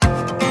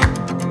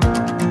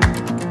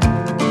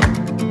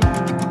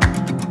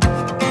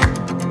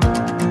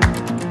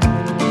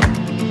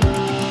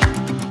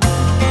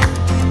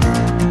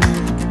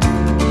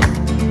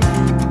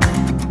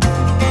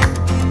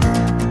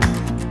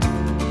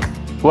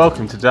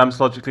Welcome to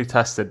Dermatologically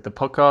Tested, the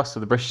podcast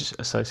of the British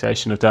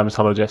Association of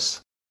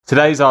Dermatologists.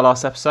 Today's our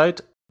last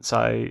episode,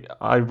 so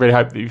I really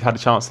hope that you've had a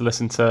chance to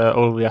listen to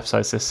all of the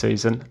episodes this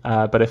season,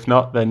 but if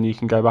not, then you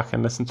can go back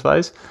and listen to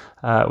those.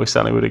 We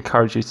certainly would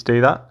encourage you to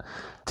do that.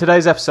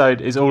 Today's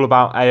episode is all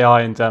about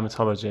AI in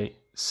dermatology,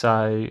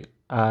 so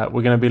we're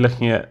going to be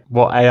looking at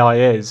what AI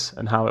is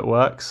and how it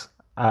works.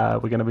 We're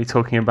going to be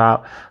talking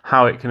about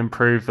how it can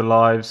improve the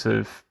lives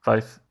of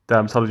both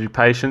dermatology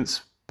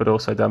patients, but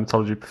also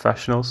dermatology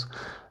professionals.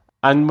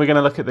 And we're going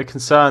to look at the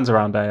concerns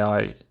around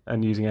AI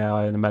and using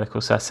AI in a medical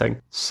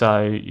setting.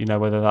 So,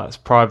 whether that's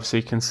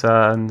privacy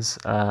concerns,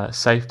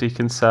 safety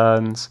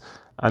concerns,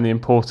 and the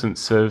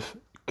importance of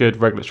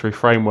good regulatory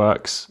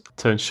frameworks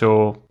to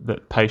ensure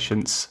that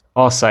patients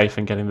are safe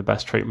and getting the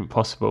best treatment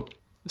possible.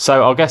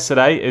 So our guest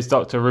today is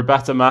Dr.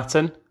 Roberta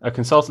Matten, a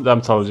consultant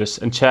dermatologist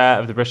and chair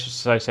of the British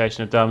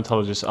Association of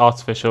Dermatologists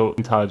Artificial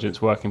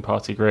Intelligence Working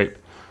Party Group.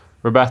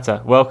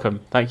 Roberta,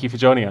 welcome. Thank you for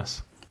joining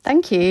us.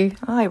 Thank you.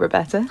 Hi,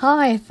 Roberta.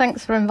 Hi,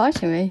 thanks for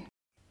inviting me.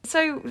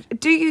 So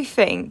do you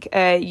think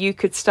you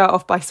could start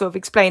off by sort of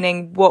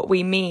explaining what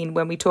we mean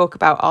when we talk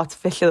about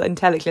artificial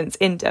intelligence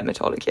in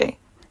dermatology?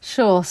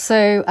 Sure.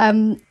 So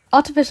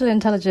artificial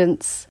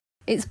intelligence,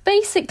 it's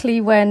basically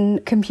when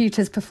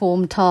computers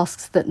perform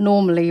tasks that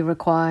normally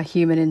require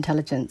human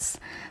intelligence.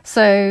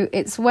 So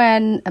it's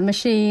when a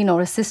machine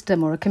or a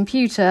system or a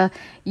computer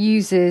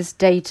uses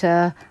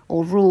data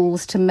or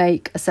rules to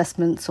make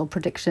assessments or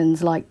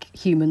predictions like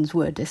humans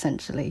would,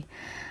 essentially.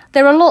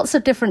 There are lots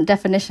of different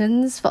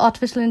definitions for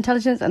artificial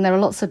intelligence, and there are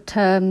lots of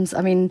terms.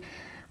 I mean,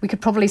 we could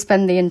probably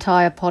spend the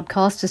entire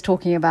podcast just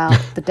talking about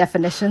the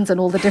definitions and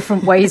all the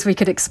different ways we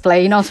could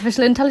explain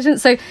artificial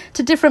intelligence. So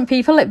to different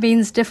people, it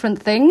means different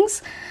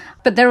things.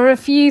 But there are a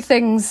few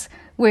things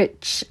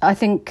which I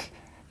think,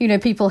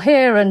 people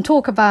hear and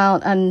talk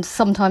about and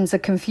sometimes are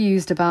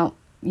confused about,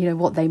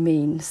 what they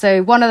mean.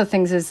 So one of the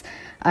things is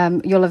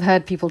you'll have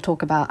heard people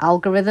talk about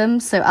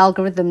algorithms. So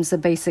algorithms are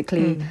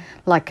basically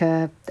like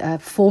a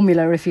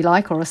formula, if you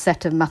like, or a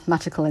set of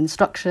mathematical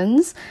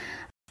instructions.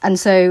 And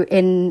so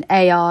in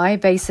AI,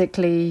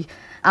 basically,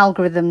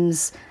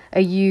 algorithms are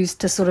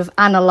used to sort of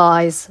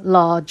analyze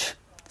large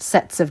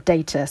sets of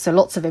data. So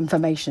lots of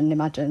information,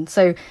 imagine.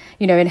 So,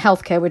 in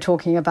healthcare, we're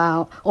talking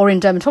about, or in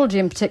dermatology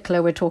in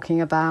particular, we're talking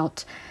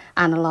about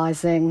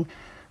analyzing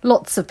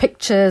lots of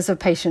pictures of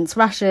patients'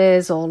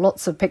 rashes or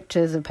lots of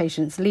pictures of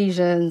patients'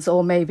 lesions,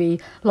 or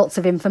maybe lots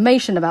of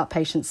information about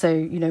patients.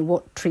 So,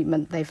 what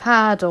treatment they've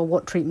had or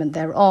what treatment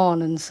they're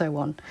on and so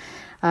on.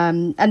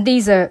 And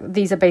these are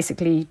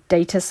basically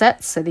data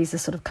sets. So these are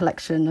sort of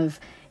collection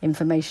of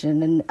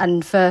information.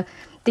 And for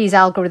these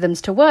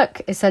algorithms to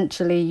work,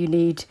 essentially you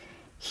need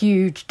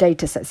huge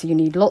data sets. So you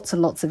need lots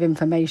and lots of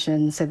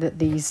information so that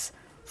these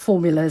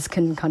formulas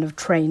can kind of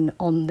train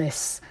on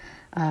this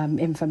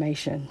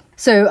information.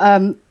 So,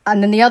 and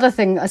then the other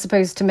thing I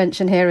suppose to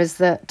mention here is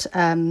that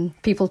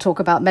people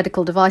talk about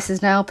medical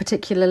devices now,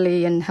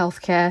 particularly in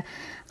healthcare.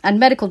 And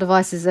medical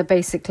devices are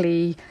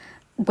basically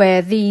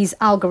where these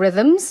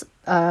algorithms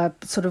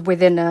sort of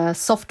within a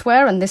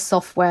software, and this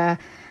software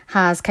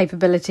has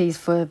capabilities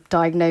for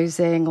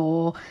diagnosing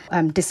or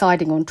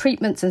deciding on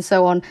treatments and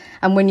so on.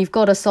 And when you've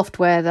got a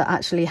software that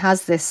actually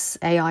has this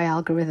AI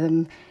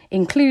algorithm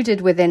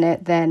included within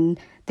it, then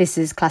this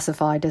is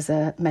classified as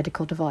a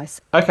medical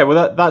device. Okay,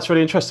 well, that's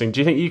really interesting.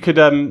 Do you think you could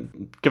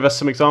give us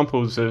some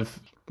examples of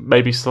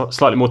maybe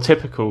slightly more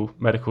typical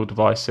medical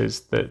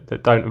devices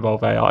that don't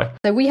involve AI?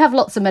 So we have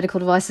lots of medical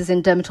devices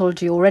in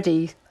dermatology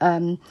already.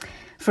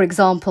 For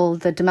example,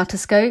 the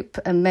dermatoscope,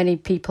 and many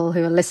people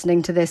who are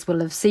listening to this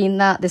will have seen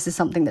that. This is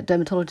something that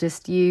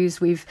dermatologists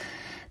use.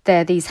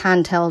 They're these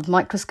handheld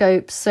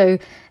microscopes. So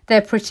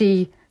they're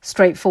pretty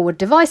straightforward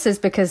devices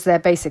because they're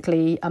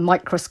basically a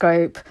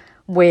microscope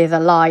with a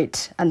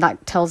light, and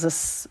that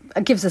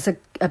gives us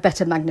a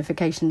better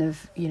magnification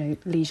of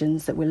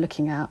lesions that we're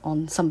looking at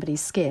on somebody's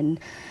skin.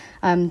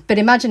 But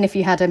imagine if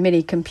you had a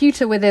mini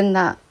computer within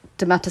that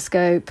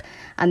dermatoscope,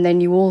 and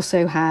then you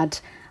also had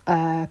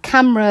a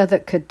camera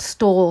that could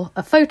store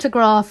a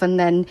photograph, and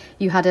then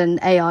you had an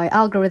AI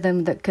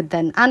algorithm that could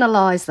then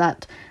analyze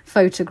that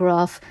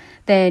photograph.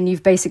 Then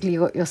you've basically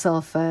got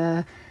yourself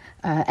a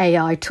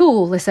AI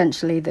tool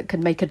essentially that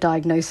could make a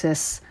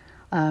diagnosis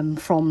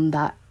from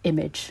that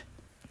image.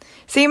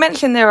 So you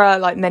mentioned there are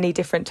like many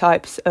different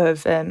types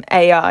of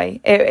AI.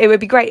 It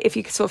would be great if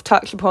you could sort of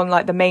touch upon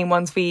like the main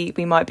ones we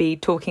might be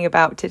talking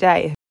about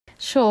today.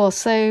 Sure.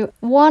 So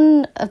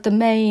one of the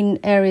main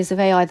areas of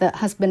AI that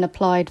has been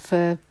applied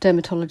for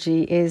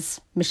dermatology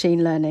is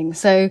machine learning.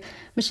 So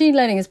machine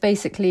learning is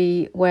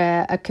basically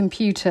where a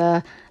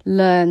computer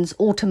learns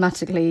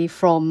automatically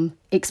from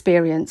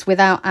experience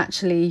without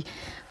actually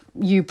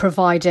you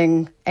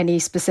providing any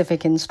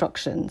specific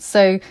instructions.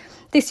 So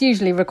this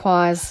usually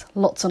requires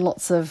lots and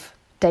lots of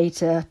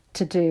data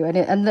to do.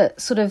 And the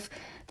sort of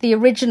the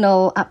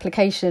original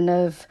application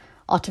of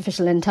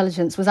artificial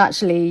intelligence was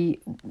actually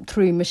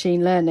through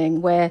machine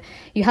learning, where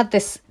you had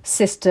this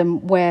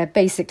system where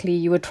basically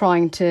you were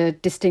trying to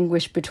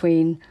distinguish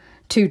between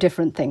two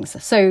different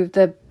things. So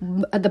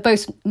at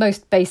the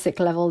most basic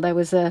level, there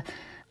was an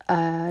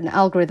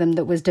algorithm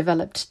that was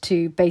developed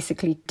to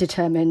basically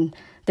determine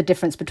the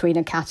difference between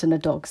a cat and a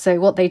dog. So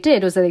what they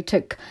did was they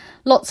took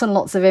lots and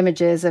lots of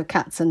images of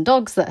cats and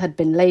dogs that had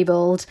been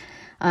labelled,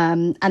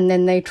 and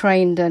then they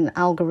trained an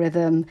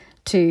algorithm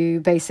to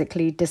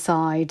basically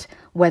decide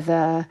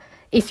whether,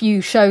 if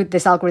you showed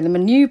this algorithm a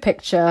new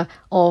picture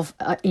of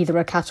either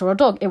a cat or a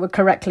dog, it would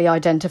correctly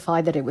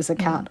identify that it was a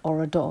cat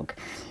or a dog.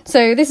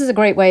 So this is a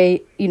great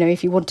way,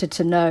 if you wanted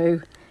to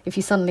know, if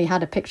you suddenly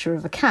had a picture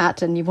of a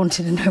cat and you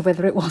wanted to know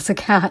whether it was a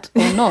cat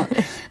or not.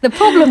 The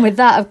problem with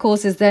that, of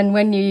course, is then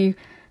when you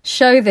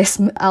show this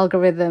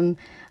algorithm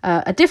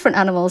a different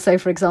animal, so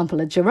for example,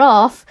 a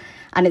giraffe,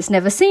 and it's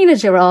never seen a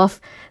giraffe,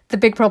 the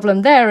big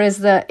problem there is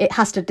that it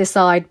has to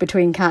decide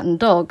between cat and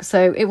dog.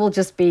 So it will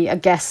just be a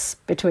guess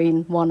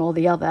between one or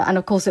the other. And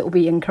of course, it will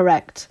be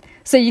incorrect.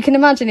 So you can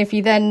imagine if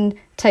you then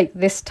take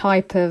this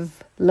type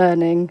of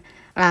learning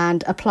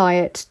and apply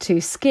it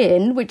to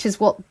skin, which is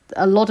what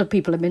a lot of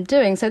people have been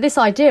doing. So this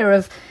idea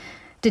of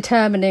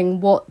determining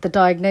what the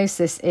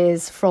diagnosis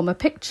is from a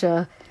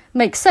picture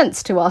makes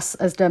sense to us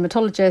as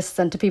dermatologists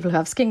and to people who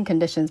have skin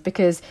conditions,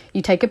 because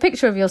you take a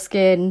picture of your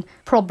skin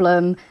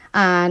problem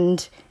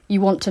and you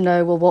want to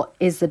know, well, what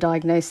is the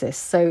diagnosis?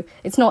 So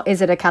it's not,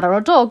 is it a cat or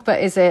a dog, but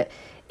is it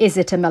a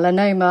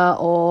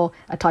melanoma or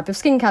a type of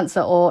skin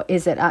cancer, or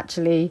is it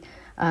actually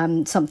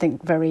something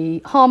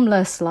very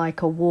harmless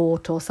like a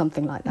wart or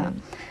something like that,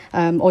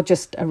 or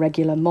just a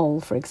regular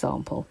mole, for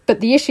example. But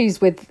the issues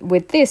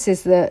with this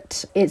is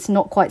that it's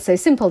not quite so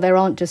simple. There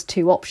aren't just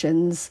two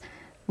options.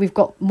 We've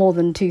got more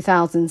than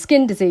 2,000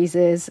 skin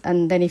diseases,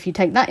 and then if you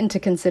take that into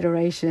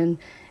consideration,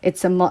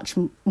 it's a much,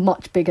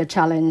 much bigger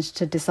challenge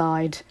to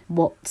decide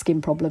what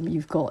skin problem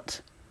you've got.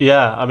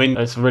 Yeah, I mean,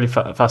 it's a really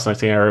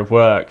fascinating area of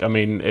work. I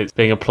mean, it's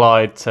being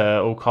applied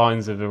to all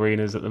kinds of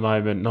arenas at the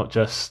moment, not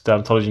just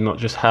dermatology, not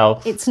just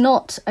health. It's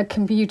not a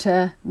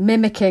computer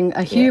mimicking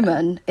a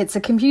human. It's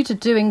a computer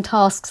doing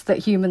tasks that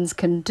humans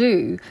can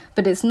do,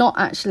 but it's not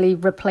actually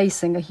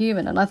replacing a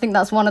human. And I think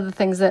that's one of the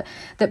things that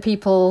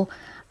people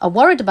are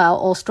worried about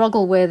or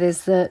struggle with,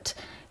 is that,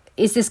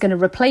 is this going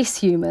to replace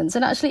humans?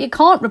 And actually, it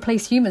can't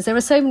replace humans. There are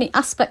so many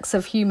aspects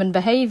of human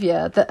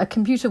behaviour that a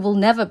computer will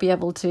never be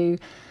able to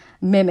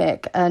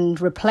mimic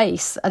and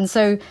replace. And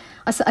so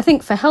I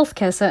think for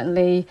healthcare,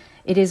 certainly,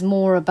 it is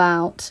more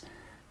about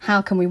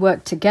how can we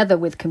work together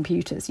with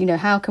computers?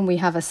 How can we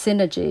have a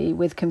synergy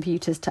with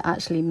computers to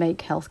actually make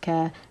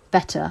healthcare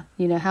better?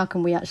 How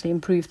can we actually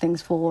improve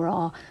things for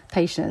our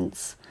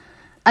patients?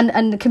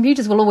 And the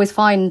computers will always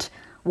find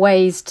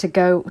ways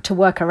to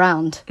work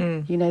around.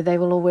 They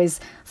will always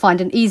find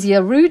an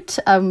easier route.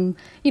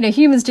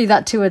 Humans do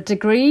that to a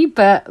degree,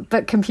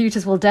 but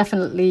computers will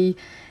definitely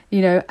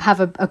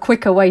have a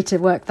quicker way to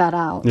work that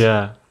out.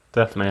 Yeah,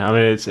 definitely. I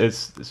mean,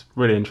 it's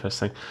really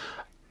interesting.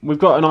 We've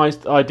got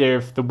an idea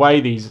of the way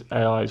these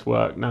AIs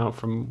work now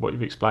from what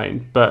you've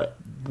explained, but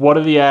what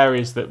are the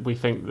areas that we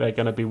think they're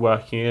going to be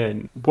working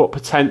in? What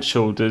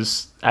potential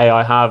does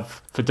AI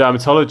have for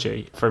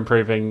dermatology, for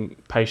improving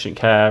patient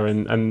care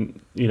and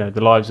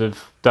the lives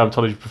of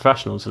dermatology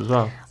professionals as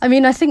well? I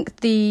mean, I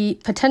think the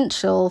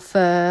potential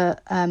for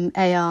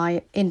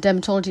AI in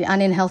dermatology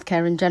and in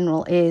healthcare in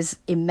general is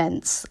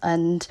immense.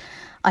 And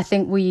I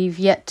think we've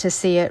yet to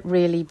see it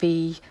really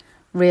be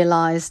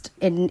realised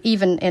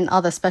even in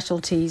other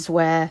specialties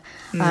where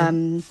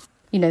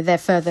they're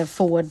further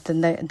forward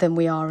than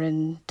we are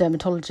in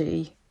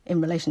dermatology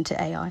in relation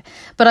to AI.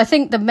 But I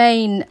think the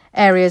main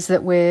areas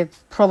that we're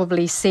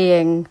probably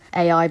seeing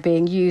AI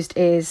being used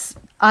is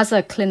as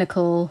a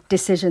clinical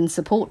decision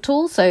support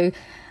tool. So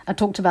I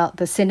talked about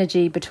the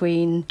synergy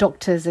between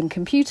doctors and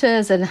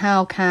computers, and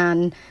how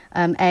can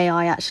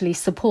AI actually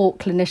support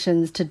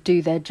clinicians to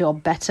do their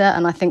job better.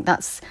 And I think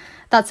that's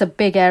a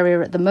big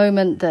area at the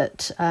moment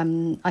that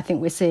I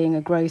think we're seeing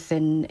a growth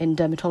in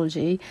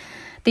dermatology.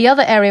 The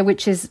other area,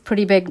 which is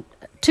pretty big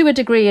to a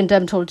degree in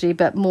dermatology,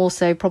 but more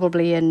so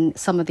probably in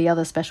some of the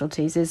other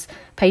specialties, is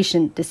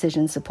patient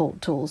decision support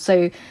tools.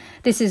 So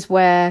this is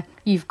where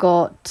you've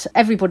got,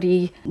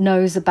 everybody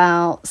knows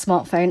about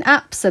smartphone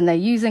apps and they're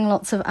using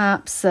lots of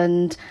apps,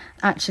 and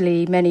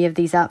actually many of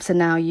these apps are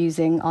now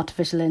using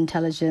artificial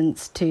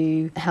intelligence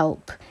to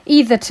help,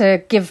 either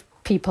to give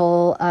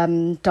people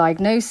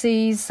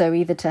diagnoses, so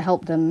either to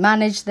help them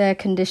manage their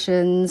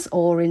conditions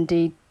or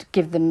indeed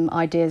give them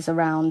ideas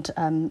around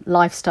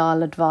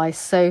lifestyle advice.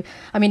 So,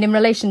 I mean, in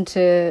relation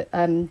to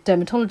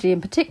dermatology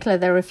in particular,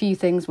 there are a few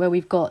things where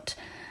we've got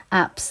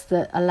apps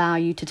that allow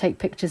you to take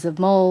pictures of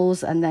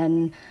moles and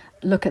then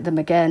look at them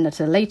again at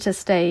a later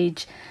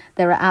stage.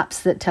 There are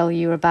apps that tell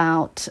you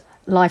about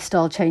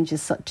lifestyle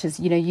changes, such as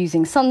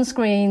using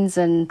sunscreens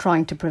and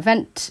trying to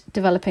prevent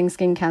developing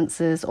skin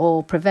cancers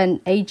or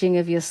prevent aging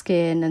of your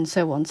skin and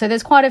so on. So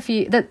there's quite a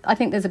few that I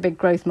think there's a big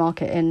growth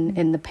market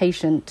in the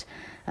patient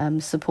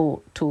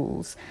support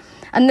tools.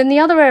 And then the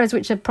other areas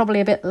which are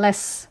probably a bit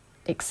less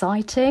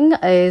exciting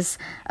is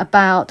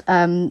about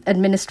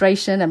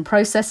administration and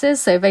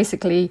processes. So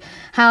basically,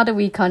 how do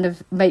we kind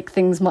of make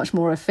things much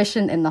more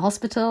efficient in the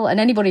hospital? And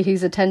anybody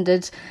who's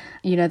attended,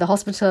 the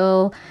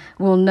hospital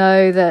will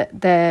know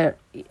that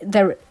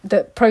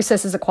the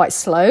processes are quite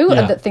slow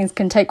and that things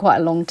can take quite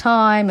a long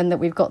time, and that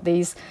we've got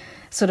these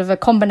sort of a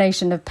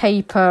combination of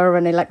paper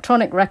and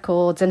electronic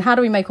records. And how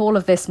do we make all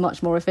of this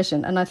much more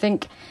efficient? And I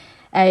think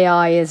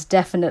AI is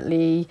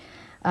definitely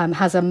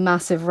has a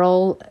massive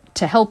role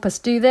to help us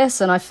do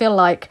this. And I feel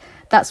like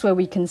that's where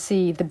we can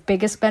see the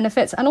biggest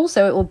benefits. And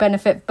also it will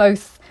benefit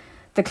both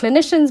the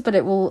clinicians, but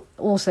it will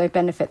also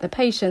benefit the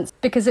patients,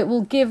 because it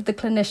will give the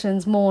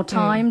clinicians more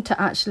time to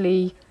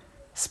actually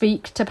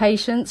speak to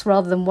patients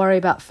rather than worry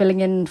about filling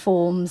in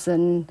forms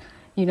and,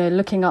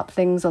 looking up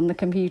things on the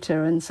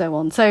computer and so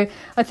on. So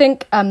I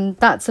think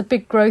that's a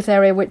big growth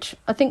area, which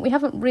I think we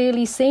haven't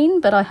really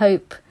seen, but I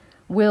hope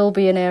will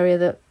be an area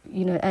that,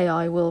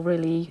 AI will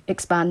really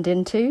expand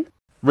into.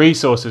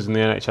 Resources in the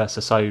NHS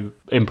are so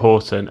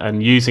important,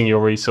 and using your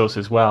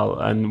resources well.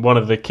 And one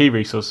of the key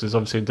resources,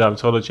 obviously, in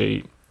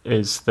dermatology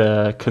is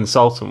the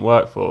consultant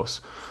workforce.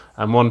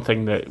 And one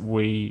thing that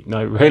we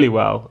know really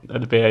well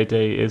at the BAD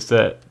is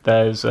that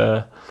there's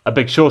a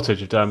big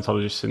shortage of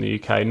dermatologists in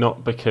the UK,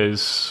 not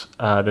because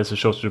there's a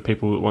shortage of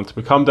people that want to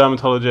become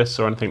dermatologists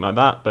or anything like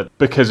that, but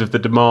because of the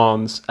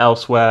demands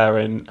elsewhere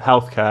in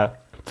healthcare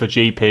for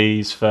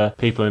GPs, for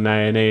people in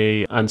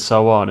A&E and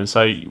so on. And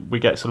so we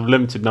get sort of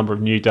limited number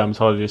of new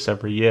dermatologists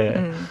every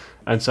year.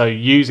 And so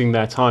using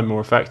their time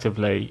more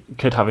effectively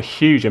could have a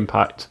huge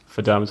impact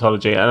for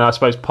dermatology. And I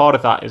suppose part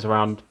of that is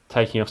around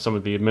taking off some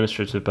of the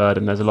administrative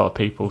burden. There's a lot of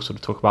people sort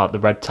of talk about the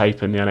red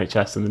tape in the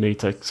NHS and the need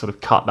to sort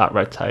of cut that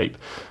red tape,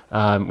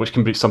 which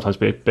can sometimes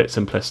be a bit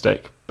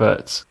simplistic,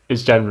 but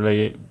is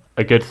generally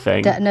a good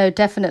thing. No,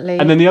 definitely.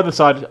 And then the other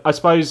side, I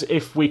suppose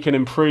if we can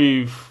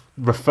improve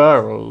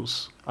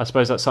referrals, I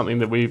suppose that's something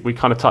that we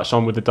kind of touched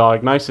on with the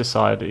diagnosis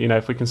side.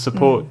 If we can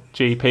support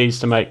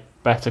GPs to make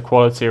better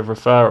quality of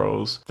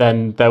referrals,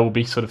 then there will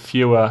be sort of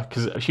fewer,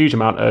 because a huge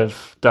amount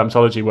of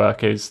dermatology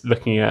work is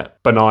looking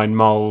at benign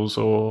moles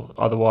or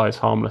otherwise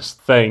harmless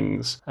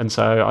things. And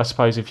so I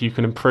suppose if you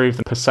can improve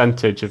the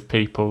percentage of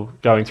people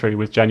going through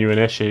with genuine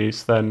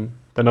issues, then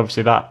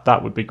obviously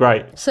that would be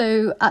great.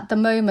 So at the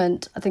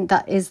moment, I think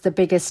that is the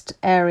biggest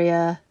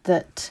area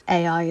that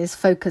AI is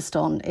focused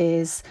on,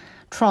 is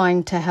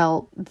trying to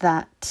help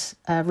that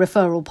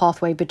referral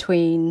pathway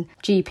between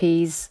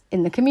GPs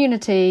in the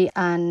community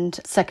and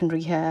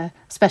secondary care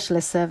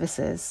specialist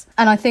services.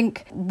 And I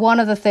think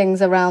one of the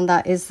things around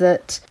that is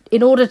that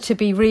in order to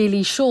be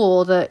really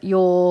sure that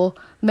you're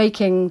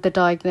making the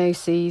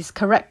diagnoses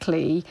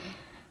correctly,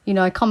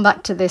 I come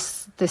back to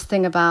this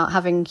thing about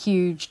having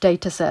huge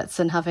data sets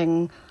and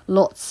having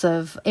lots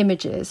of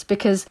images,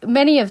 because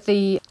many of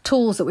the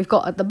tools that we've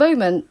got at the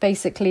moment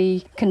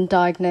basically can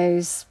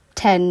diagnose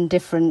 10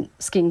 different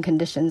skin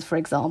conditions, for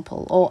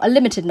example, or a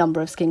limited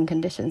number of skin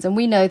conditions. And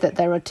we know that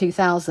there are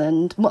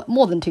 2,000,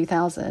 more than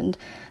 2,000,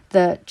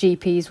 that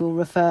GPs will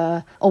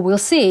refer or will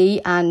see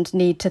and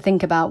need to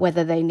think about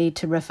whether they need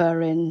to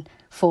refer in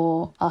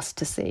for us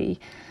to see.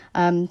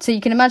 So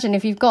you can imagine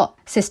if you've got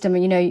system,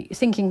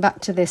 thinking back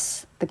to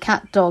the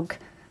cat dog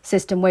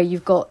system where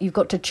you've got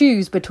to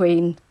choose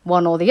between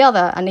one or the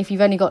other. And if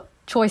you've only got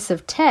choice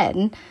of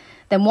 10,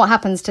 then what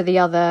happens to the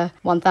other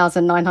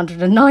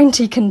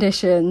 1,990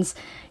 conditions?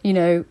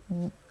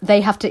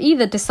 They have to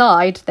either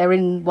decide they're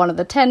in one of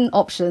the 10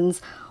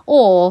 options,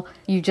 or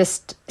you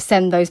just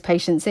send those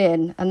patients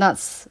in. And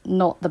that's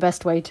not the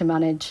best way to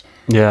manage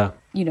a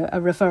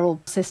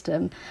referral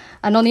system.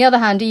 And on the other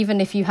hand, even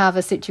if you have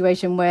a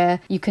situation where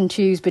you can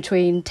choose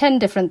between 10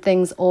 different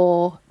things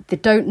or the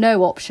don't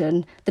know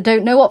option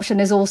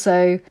is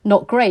also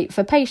not great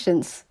for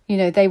patients.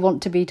 They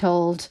want to be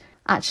told,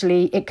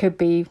 actually, it could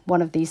be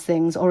one of these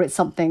things, or it's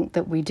something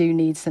that we do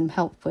need some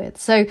help with.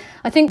 So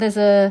I think there's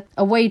a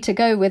way to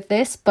go with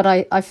this, but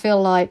I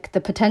feel like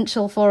the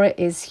potential for it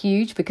is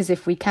huge, because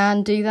if we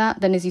can do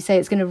that, then, as you say,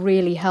 it's going to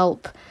really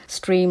help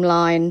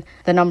streamline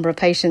the number of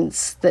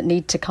patients that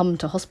need to come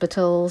to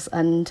hospitals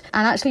and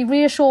actually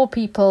reassure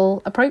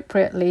people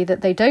appropriately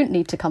that they don't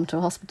need to come to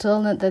a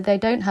hospital and that they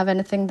don't have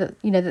anything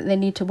that, that they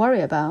need to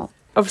worry about.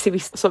 Obviously, we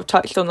sort of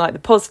touched on the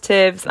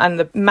positives and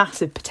the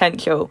massive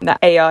potential that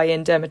AI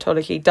in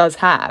dermatology does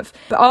have.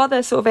 But are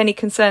there sort of any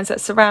concerns that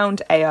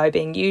surround AI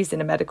being used in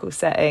a medical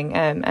setting?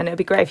 And it would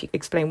be great if you could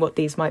explain what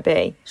these might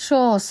be.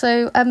 Sure.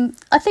 So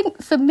I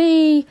think for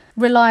me,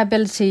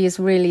 reliability is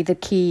really the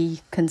key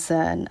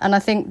concern. And I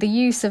think the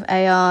use of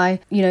AI,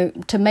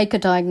 to make a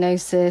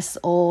diagnosis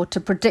or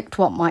to predict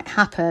what might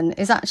happen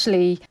is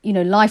actually,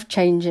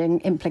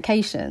 life-changing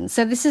implications.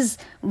 So this is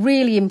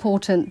really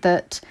important,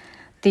 that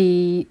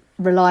the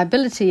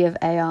reliability of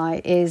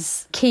AI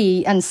is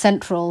key and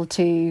central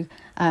to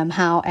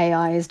how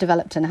AI is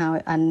developed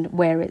and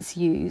where it's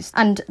used.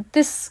 And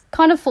this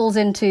kind of falls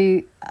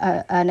into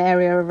an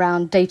area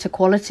around data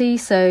quality.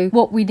 So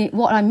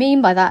what I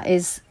mean by that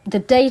is the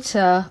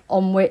data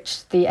on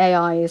which the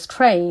AI is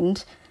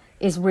trained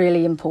is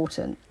really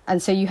important.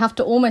 And so you have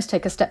to almost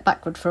take a step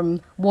backward from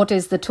what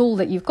is the tool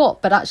that you've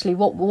got, but actually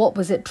what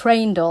was it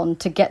trained on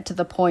to get to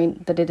the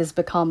point that it has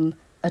become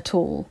a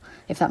tool,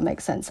 if that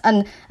makes sense.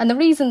 And the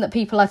reason that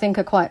people, I think,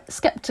 are quite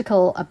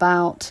skeptical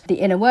about the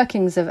inner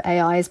workings of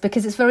AI is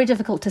because it's very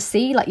difficult to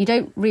see. Like, you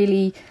don't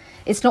really,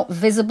 it's not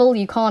visible.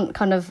 You can't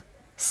kind of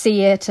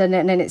see it and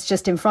it's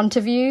just in front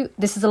of you.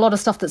 This is a lot of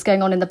stuff that's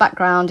going on in the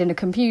background in a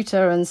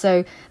computer. And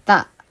so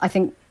that, I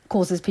think,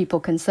 causes people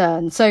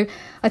concern. So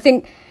I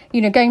think,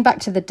 going back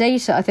to the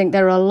data, I think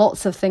there are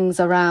lots of things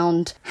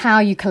around how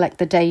you collect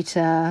the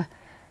data,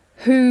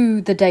 who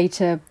the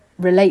data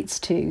relates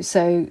to.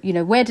 So,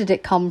 where did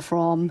it come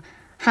from,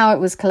 how it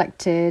was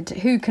collected,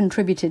 who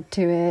contributed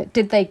to it,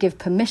 did they give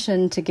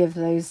permission to give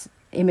those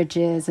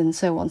images, and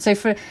so on. So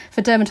for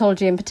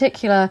dermatology in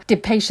particular,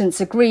 did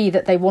patients agree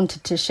that they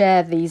wanted to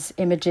share these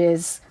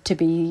images to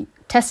be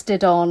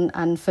tested on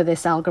and for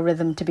this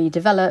algorithm to be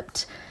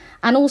developed?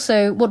 And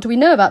also, what do we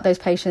know about those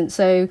patients?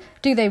 So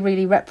do they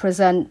really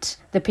represent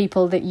the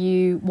people that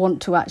you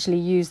want to actually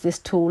use this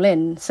tool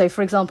in? So,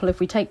 for example, if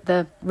we take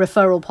the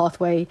referral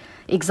pathway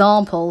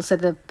example, so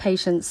the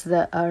patients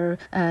that are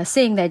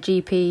seeing their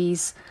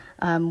GPs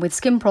with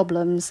skin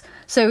problems.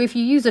 So if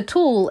you use a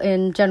tool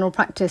in general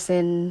practice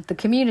in the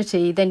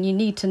community, then you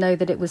need to know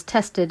that it was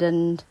tested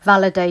and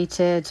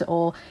validated,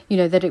 or,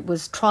 that it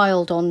was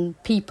trialed on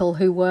people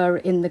who were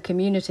in the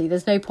community.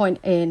 There's no point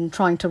in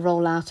trying to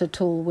roll out a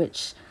tool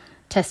which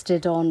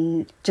tested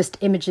on just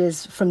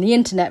images from the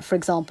internet, for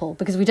example,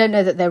 because we don't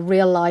know that they're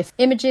real life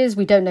images,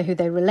 we don't know who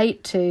they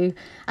relate to,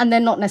 and they're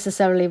not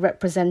necessarily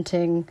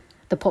representing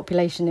the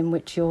population in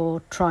which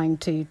you're trying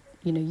to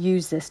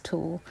use this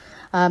tool.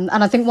 And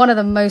I think one of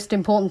the most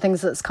important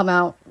things that's come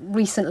out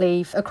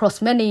recently across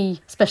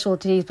many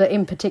specialties, but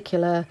in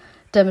particular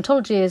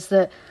dermatology, is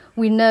that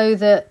we know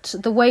that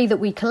the way that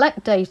we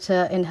collect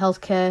data in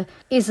healthcare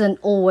isn't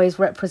always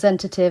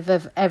representative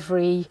of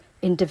every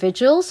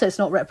individual. So it's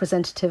not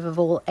representative of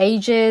all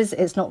ages,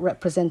 it's not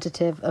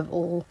representative of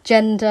all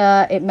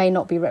gender, it may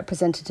not be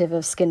representative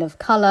of skin of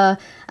colour.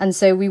 And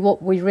so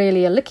what we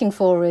really are looking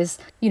for is,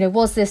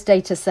 was this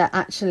data set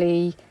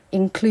actually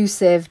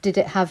inclusive? Did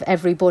it have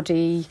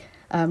everybody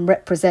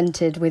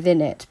represented within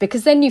it?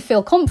 Because then you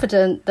feel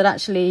confident that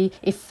actually,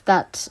 if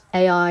that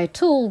AI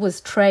tool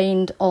was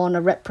trained on a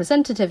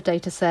representative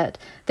data set,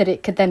 that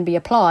it could then be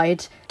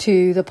applied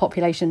to the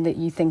population that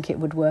you think it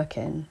would work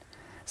in.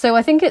 So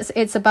I think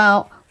it's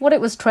about what it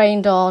was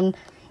trained on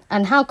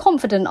and how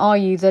confident are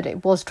you that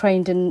it was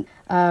trained in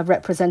a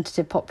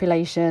representative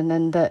population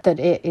and that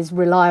it is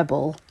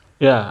reliable.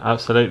 Yeah,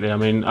 absolutely. I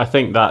mean, I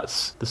think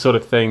that's the sort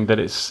of thing that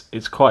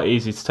it's quite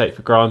easy to take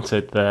for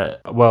granted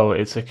that, well,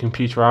 it's a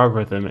computer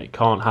algorithm, it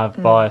can't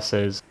have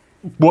biases.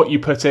 What you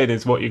put in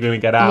is what you're going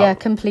to get out. Yeah,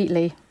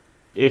 completely.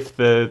 If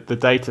the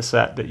data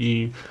set that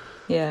you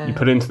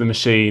put into the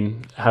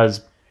machine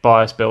has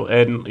bias built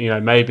in,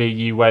 maybe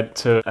you went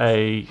to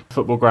a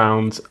football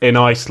ground in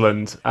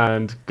Iceland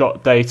and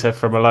got data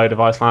from a load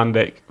of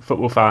Icelandic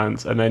football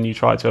fans, and then you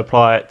try to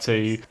apply it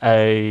to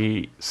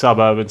a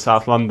suburb in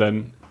South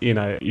London, you're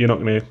not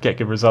going to get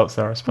good results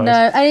there, I suppose.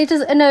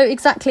 No,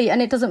 exactly, and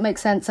it doesn't make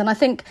sense. And I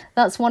think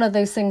that's one of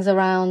those things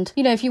around,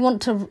 if you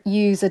want to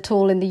use a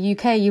tool in the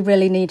UK, you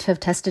really need to have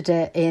tested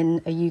it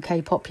in a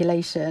UK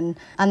population.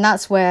 And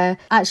that's where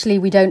actually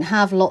we don't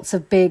have lots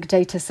of big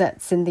data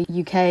sets in the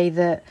UK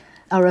that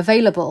are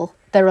available.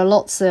 There are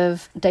lots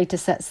of data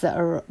sets that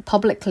are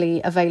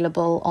publicly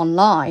available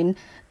online,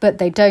 but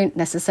they don't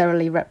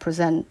necessarily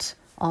represent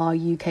our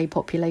UK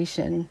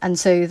population. And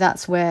so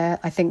that's where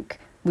I think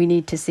we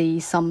need to see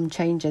some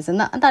changes. And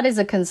that is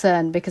a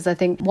concern, because I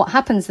think what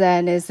happens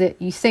then is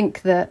that you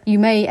think that you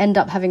may end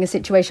up having a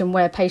situation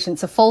where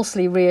patients are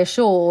falsely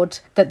reassured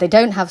that they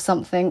don't have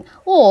something,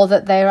 or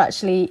that they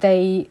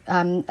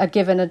are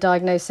given a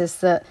diagnosis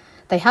that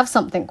they have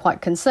something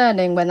quite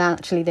concerning when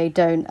actually they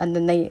don't, and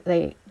then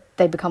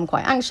they become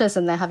quite anxious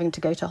and they're having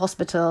to go to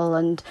hospital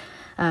and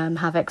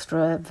have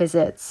extra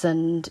visits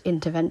and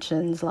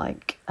interventions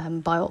like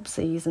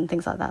biopsies and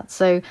things like that.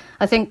 So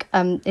I think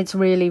it's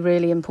really,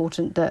 really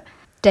important that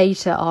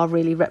data are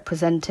really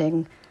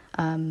representing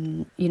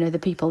the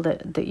people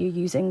that you're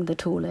using the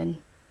tool in.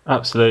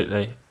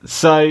 Absolutely.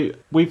 So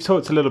we've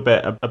talked a little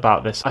bit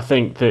about this. I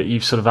think that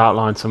you've sort of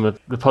outlined some of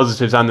the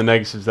positives and the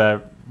negatives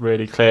there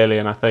really clearly,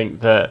 and I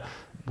think that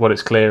what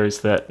it's clear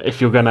is that if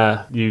you're going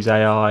to use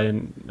AI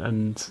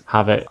and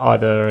have it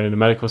either in a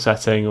medical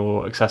setting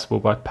or accessible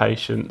by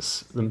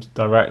patients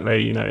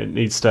directly, it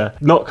needs to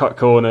not cut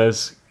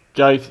corners,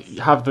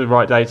 have the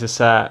right data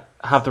set,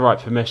 have the right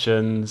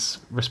permissions,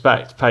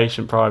 respect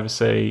patient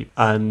privacy,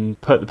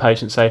 and put the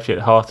patient safety at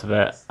the heart of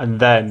it. And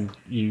then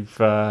you've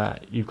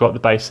got the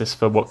basis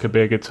for what could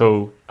be a good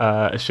tool,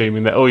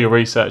 assuming that all your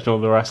research and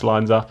all the rest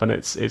lines up and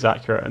it's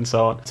accurate and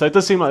so on. So it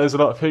does seem like there's a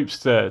lot of hoops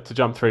to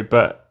jump through,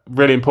 but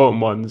really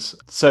important ones.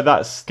 So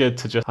that's good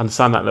to just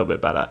understand that a little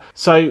bit better.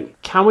 So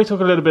can we talk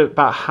a little bit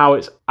about how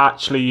it's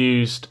actually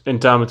used in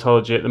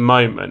dermatology at the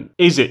moment?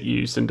 Is it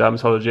used in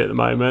dermatology at the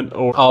moment,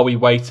 or are we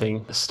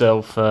waiting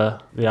still for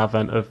the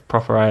advent of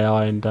proper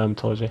AI in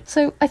dermatology?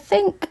 So I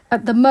think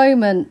at the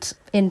moment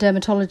in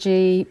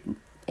dermatology,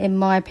 in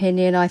my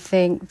opinion, I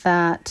think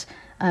that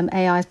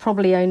AI is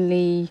probably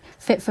only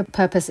fit for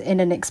purpose in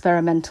an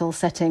experimental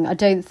setting. I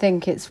don't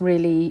think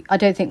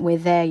we're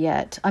there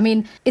yet. I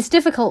mean, it's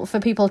difficult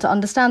for people to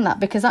understand that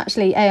because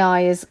actually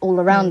AI is all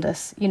around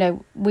us. You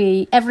know,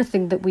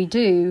 everything that we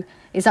do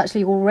is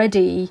actually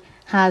already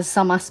has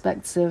some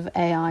aspects of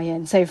AI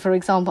in. So, for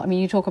example, I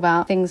mean, you talk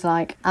about things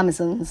like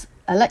Amazon's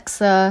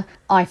Alexa,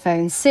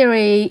 iPhone,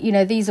 Siri, you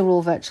know, these are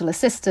all virtual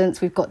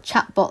assistants. We've got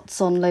chatbots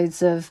on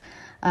loads of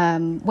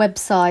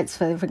websites.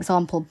 For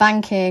example,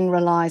 banking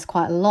relies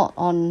quite a lot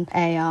on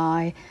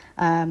AI,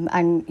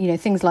 and you know,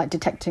 things like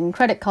detecting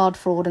credit card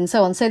fraud and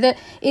so on. So that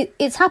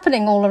it's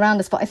happening all around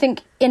us. But I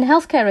think in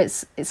healthcare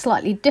it's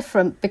slightly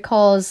different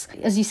because,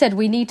 as you said,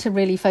 we need to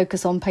really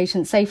focus on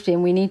patient safety,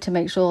 and we need to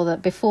make sure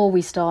that before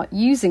we start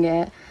using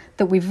it,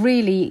 that we've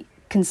really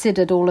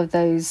considered all of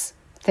those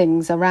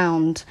things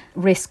around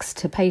risks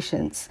to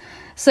patients.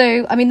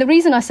 So, I mean, the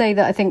reason I say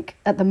that I think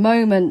at the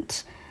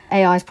moment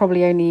AI is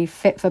probably only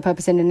fit for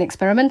purpose in an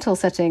experimental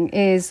setting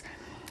is,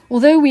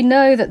 although we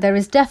know that there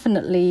is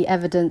definitely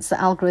evidence that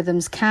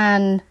algorithms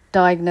can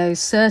diagnose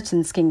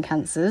certain skin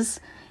cancers,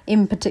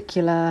 in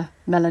particular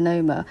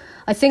melanoma,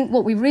 I think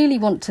what we really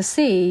want to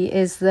see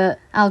is that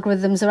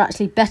algorithms are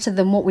actually better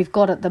than what we've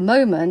got at the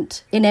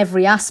moment in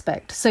every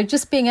aspect. So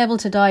just being able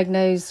to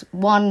diagnose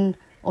 1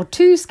 or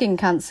 2 skin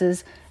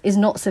cancers is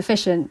not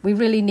sufficient. We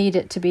really need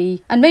it to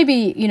be, and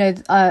maybe, you know,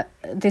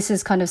 this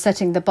is kind of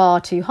setting the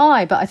bar too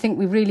high, but I think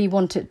we really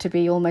want it to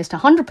be almost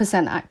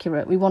 100%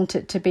 accurate. We want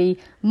it to be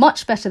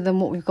much better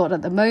than what we've got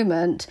at the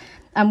moment.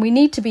 And it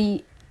needs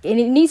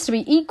to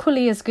be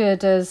equally as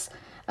good as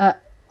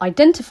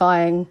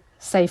identifying,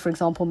 say, for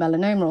example,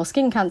 melanoma or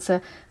skin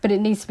cancer, but it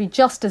needs to be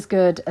just as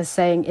good as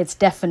saying it's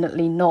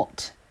definitely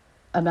not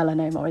a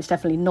melanoma or it's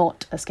definitely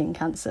not a skin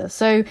cancer.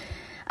 So,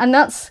 and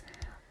that's,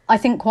 I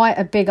think, quite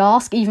a big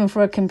ask even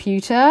for a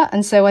computer,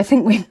 and so I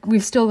think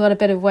we've still got a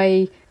bit of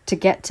way to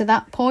get to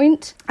that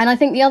point. And I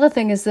think the other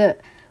thing is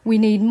that we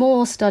need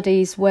more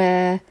studies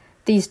where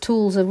these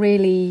tools are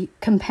really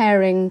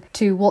comparing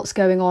to what's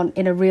going on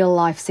in a real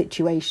life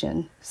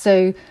situation.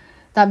 So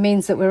that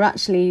means that we're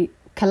actually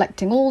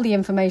collecting all the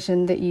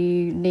information that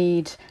you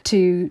need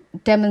to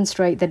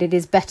demonstrate that it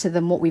is better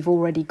than what we've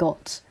already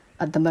got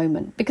at the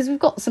moment, because we've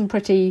got some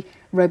pretty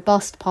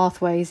robust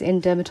pathways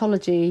in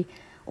dermatology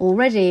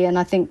already, and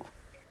I think,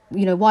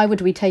 you know, why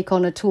would we take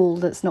on a tool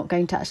that's not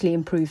going to actually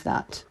improve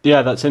that?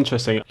 Yeah, that's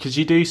interesting, because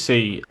you do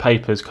see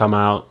papers come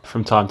out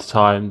from time to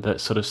time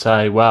that sort of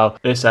say, well,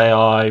 this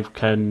AI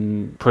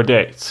can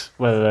predict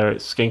whether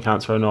it's skin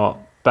cancer or not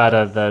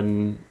better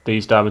than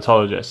these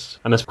dermatologists.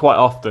 And it's quite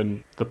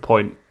often the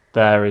point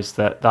there is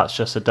that that's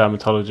just a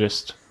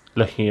dermatologist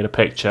looking at a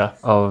picture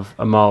of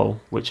a mole,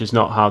 which is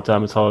not how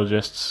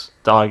dermatologists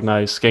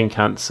diagnose skin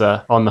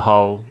cancer on the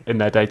whole in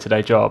their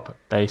day-to-day job.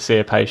 They see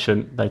a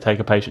patient, they take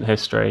a patient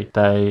history,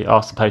 they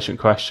ask the patient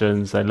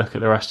questions, they look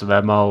at the rest of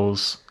their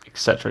moles,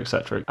 etc.,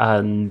 etc.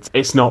 And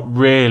it's not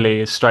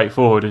really as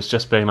straightforward as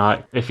just being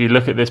like, if you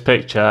look at this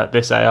picture,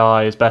 this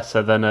AI is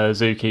better than a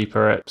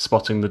zookeeper at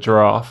spotting the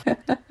giraffe.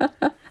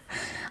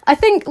 I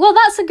think, well,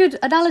 that's a good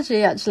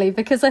analogy, actually,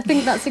 because I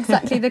think that's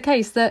exactly the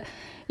case, that,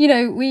 you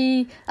know,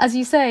 we, as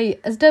you say,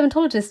 as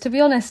dermatologists, to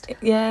be honest,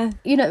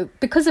 you know,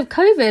 because of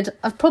COVID,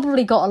 I've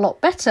probably got a lot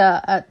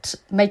better at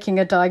making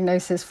a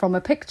diagnosis from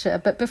a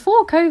picture. But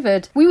before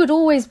COVID, we would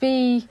always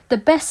be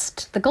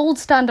the gold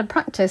standard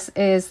practice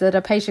is that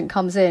a patient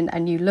comes in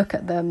and you look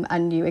at them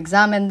and you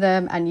examine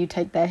them and you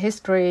take their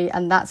history,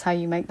 and that's how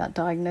you make that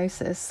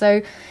diagnosis.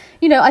 So,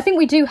 you know, I think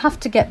we do have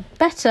to get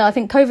better. I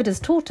think COVID has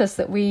taught us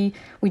that we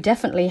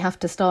definitely have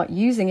to start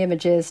using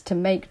images to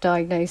make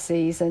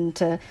diagnoses and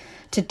to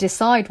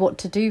decide what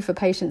to do for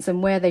patients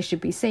and where they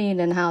should be seen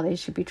and how they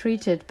should be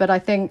treated. But I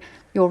think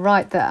you're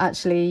right that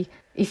actually,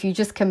 if you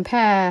just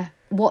compare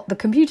what the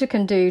computer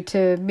can do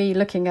to me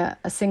looking at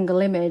a single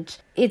image,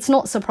 it's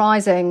not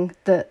surprising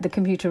that the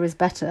computer is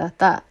better.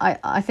 That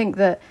I think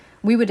that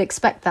we would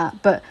expect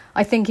that. But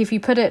I think if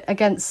you put it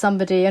against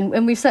somebody,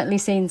 and we've certainly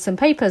seen some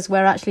papers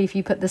where actually if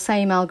you put the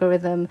same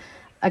algorithm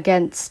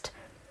against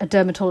a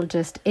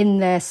dermatologist in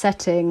their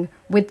setting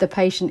with the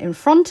patient in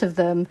front of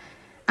them,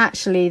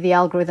 actually the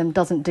algorithm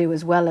doesn't do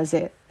as well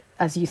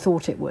as you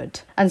thought it would.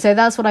 And so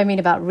that's what I mean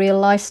about real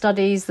life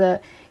studies,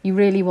 that you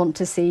really want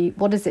to see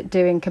what is it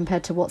doing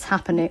compared to what's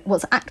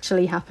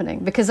actually happening.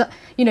 Because,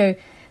 you know,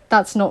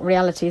 that's not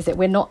reality, is it?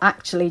 We're not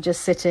actually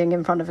just sitting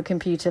in front of a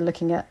computer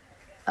looking at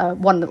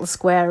one little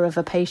square of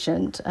a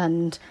patient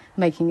and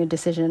making a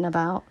decision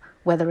about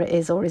whether it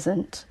is or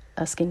isn't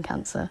a skin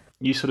cancer.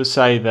 You sort of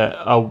say that,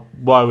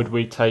 why would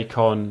we take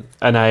on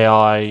an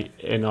AI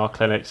in our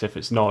clinics if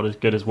it's not as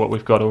good as what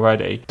we've got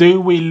already? Do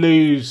we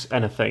lose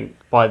anything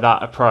by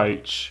that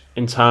approach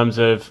in terms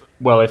of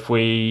well, if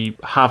we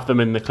have them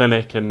in the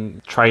clinic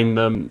and train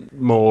them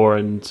more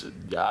and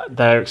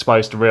they're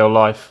exposed to real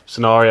life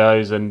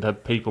scenarios and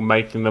have people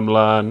making them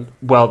learn,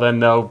 well, then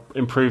they'll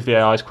improve the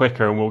AIs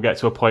quicker and we'll get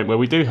to a point where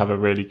we do have a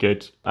really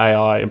good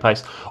AI in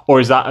place. Or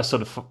is that a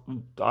sort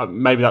of,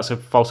 maybe that's a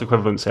false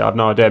equivalency, I have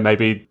no idea.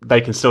 Maybe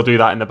they can still do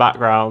that in the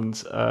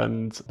background,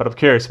 but I'm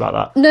curious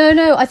about that.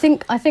 No, I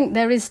think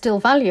there is still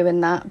value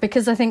in that,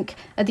 because I think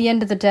at the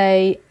end of the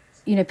day,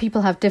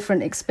 people have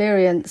different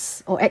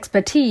experience or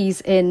expertise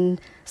in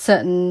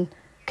certain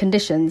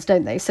conditions,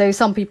 don't they? So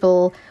some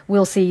people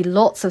will see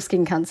lots of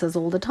skin cancers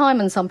all the time,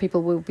 and some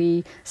people will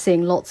be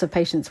seeing lots of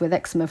patients with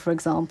eczema, for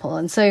example.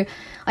 And so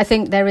I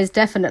think there is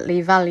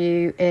definitely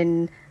value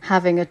in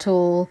having a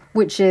tool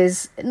which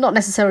is not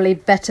necessarily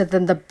better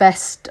than the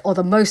best or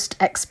the most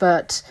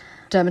expert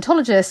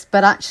dermatologist,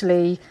 but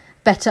actually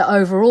better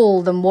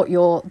overall than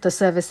the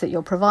service that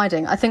you're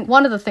providing. I think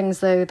one of the things,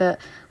 though, that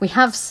we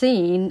have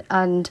seen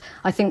and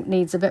I think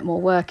needs a bit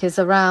more work is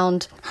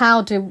around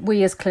how do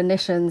we as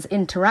clinicians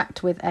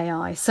interact with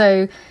AI.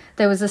 So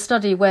there was a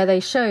study where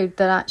they showed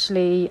that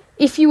actually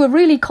if you were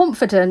really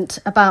confident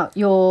about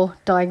your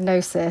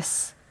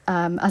diagnosis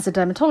as a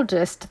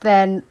dermatologist,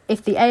 then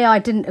if the AI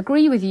didn't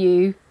agree with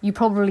you, you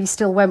probably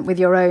still went with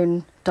your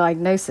own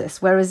diagnosis.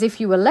 Whereas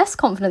if you were less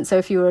confident, so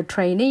if you were a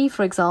trainee,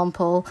 for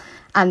example,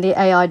 and the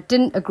AI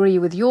didn't agree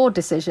with your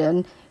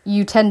decision,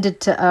 you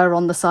tended to err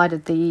on the side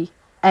of the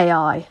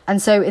AI.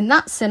 And so in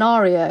that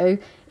scenario,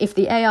 if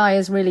the AI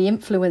is really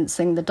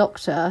influencing the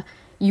doctor,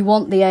 you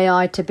want the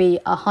AI to be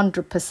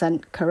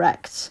 100%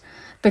 correct,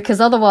 because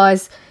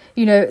otherwise,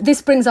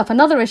 this brings up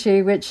another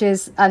issue, which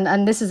is,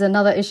 and this is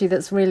another issue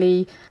that's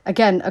really,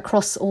 again,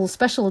 across all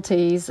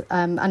specialties,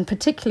 and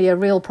particularly a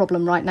real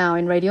problem right now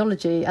in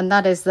radiology. And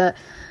that is that,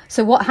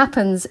 so what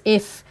happens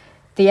if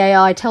the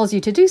AI tells you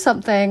to do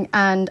something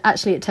and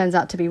actually it turns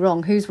out to be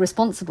wrong? Who's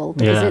responsible?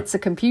 Because it's a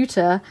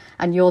computer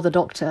and you're the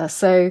doctor.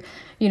 So,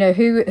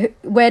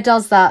 where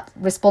does that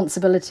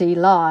responsibility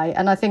lie?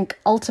 And I think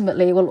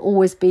ultimately it will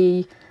always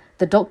be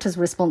the doctor's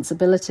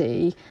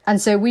responsibility.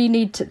 And so we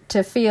need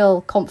to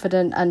feel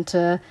confident and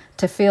to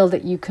feel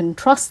that you can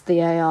trust the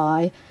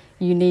AI.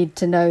 You need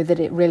to know that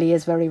it really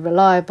is very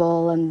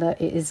reliable and that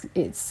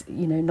it's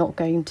not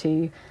going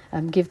to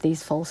give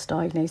these false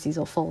diagnoses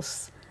or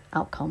false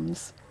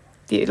outcomes.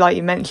 Like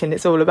you mentioned,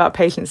 it's all about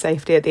patient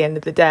safety at the end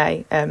of the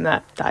day, and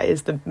that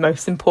is the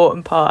most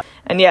important part.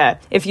 And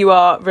if you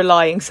are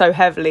relying so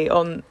heavily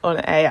on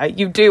AI,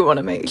 you do want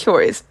to make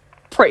sure it's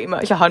pretty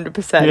much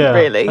 100%,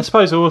 really. I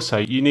suppose also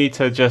you need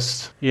to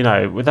just,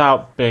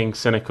 without being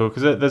cynical,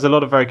 because there's a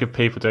lot of very good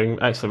people doing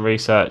excellent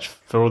research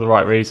for all the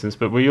right reasons,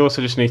 but we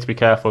also just need to be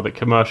careful that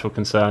commercial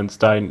concerns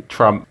don't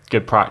trump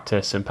good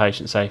practice and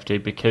patient safety,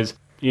 because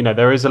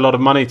there is a lot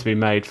of money to be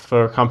made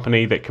for a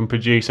company that can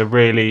produce a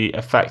really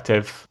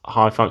effective,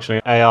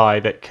 high-functioning AI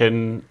that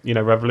can,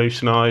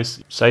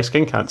 revolutionise, say,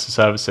 skin cancer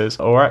services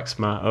or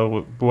eczema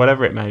or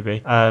whatever it may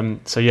be.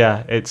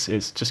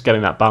 It's just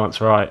getting that balance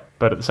right.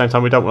 But at the same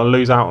time, we don't want to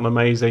lose out on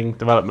amazing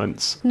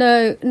developments.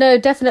 No,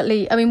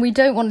 definitely. I mean, we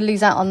don't want to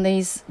lose out on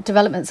these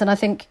developments. And I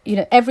think,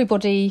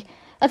 everybody,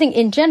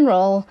 in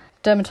general,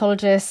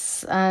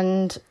 dermatologists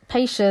and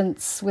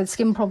patients with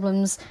skin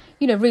problems,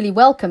 really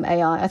welcome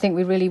AI. I think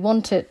we really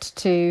want it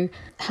to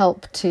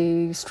help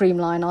to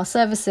streamline our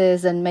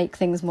services and make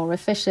things more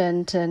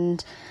efficient.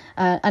 And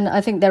I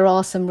think there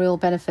are some real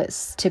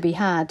benefits to be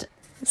had.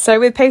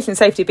 So with patient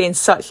safety being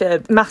such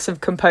a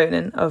massive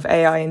component of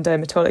AI in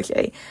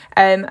dermatology,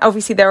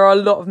 obviously there are a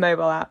lot of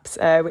mobile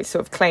apps which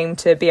sort of claim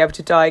to be able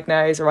to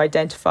diagnose or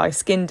identify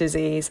skin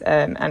disease,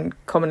 and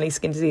commonly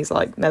skin disease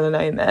like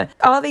melanoma.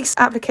 Are these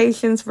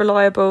applications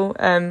reliable?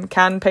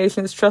 Can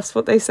patients trust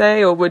what they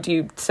say, or would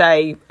you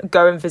say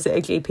go and visit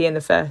a GP in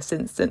the first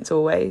instance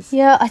always?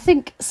 Yeah, I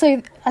think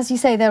so. As you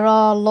say, there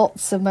are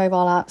lots of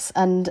mobile apps,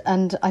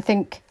 and I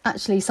think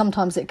actually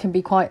sometimes it can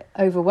be quite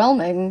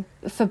overwhelming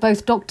for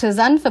both doctors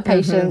and for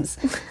patients.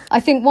 I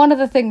think one of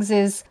the things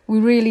is we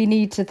really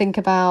need to think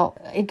about,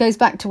 it goes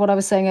back to what I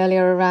was saying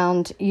earlier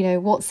around,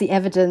 what's the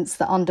evidence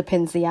that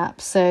underpins the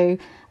app. So,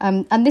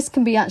 and this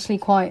can be actually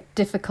quite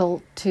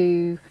difficult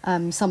to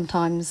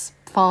sometimes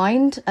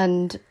find,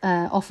 and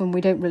often we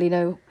don't really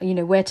know,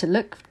 where to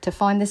look to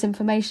find this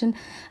information.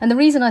 And the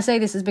reason I say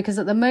this is because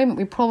at the moment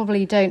we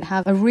probably don't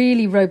have a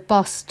really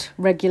robust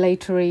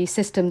regulatory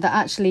system that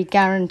actually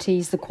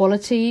guarantees the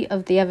quality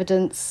of the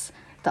evidence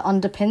that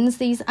underpins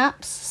these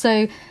apps.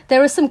 So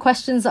there are some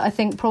questions that I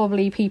think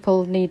probably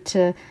people need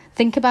to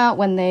think about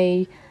when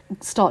they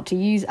start to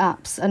use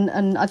apps.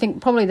 And I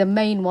think probably the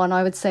main one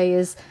I would say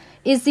is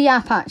the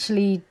app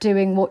actually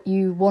doing what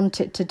you want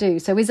it to do?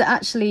 So is it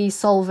actually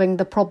solving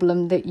the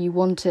problem that you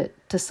want it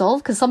to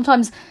solve, because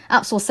sometimes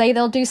apps will say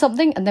they'll do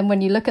something, and then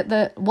when you look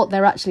at what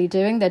they're actually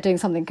doing, they're doing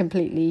something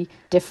completely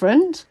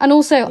different. And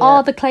also,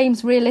 are the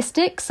claims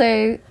realistic?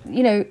 So,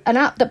 an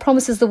app that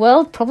promises the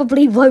world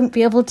probably won't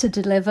be able to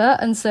deliver.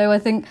 And so I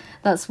think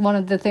that's one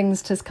of the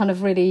things to kind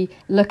of really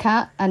look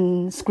at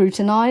and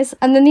scrutinise.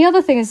 And then the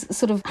other thing is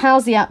sort of,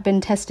 how's the app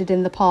been tested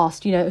in the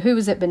past? Who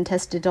has it been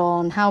tested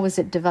on? How was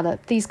it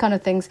developed? These kind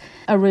of things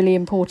are really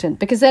important,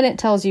 because then it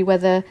tells you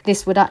whether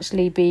this would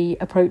actually be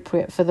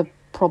appropriate for the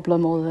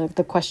problem or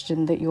the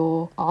question that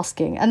you're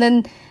asking. And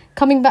then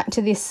coming back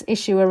to this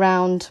issue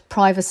around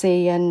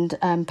privacy and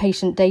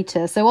patient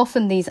data, so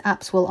often these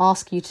apps will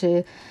ask you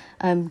to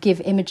give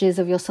images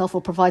of yourself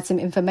or provide some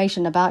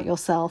information about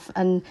yourself.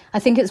 And I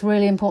think it's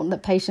really important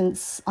that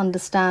patients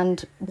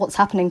understand what's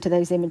happening to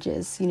those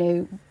images.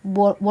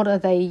 What are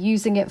they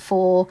using it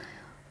for?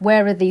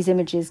 Where are these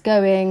images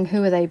going?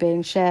 Who are they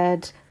being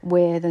shared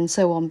with, and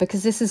so on?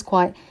 Because this is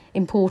quite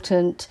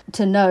important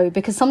to know,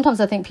 because sometimes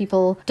I think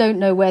people don't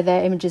know where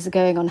their images are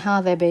going, on how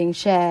they're being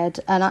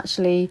shared, and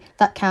actually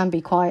that can be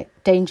quite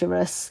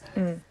dangerous.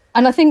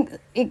 And I think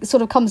it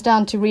sort of comes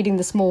down to reading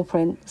the small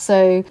print.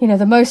 So,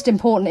 the most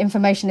important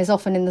information is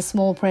often in the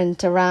small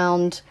print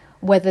around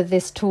whether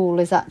this tool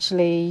is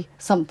actually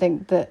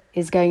something that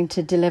is going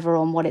to deliver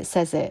on what it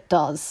says it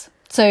does.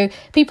 So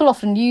people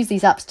often use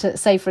these apps to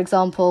say, for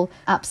example,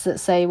 apps that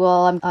say,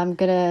 well, I'm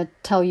going to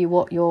tell you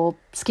what your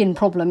skin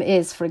problem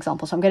is, for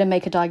example. So I'm going to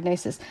make a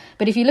diagnosis.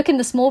 But if you look in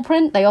the small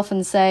print, they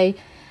often say,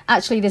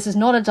 actually, this is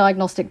not a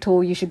diagnostic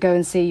tool. You should go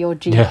and see your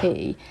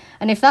GP. Yeah.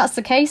 And if that's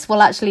the case,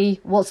 well, actually,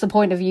 what's the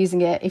point of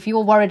using it? If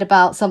you're worried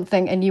about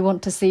something and you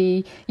want to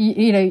see,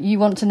 you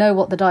want to know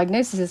what the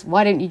diagnosis is,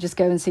 why don't you just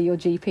go and see your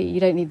GP?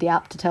 You don't need the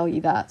app to tell you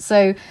that.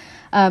 So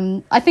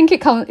I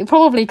think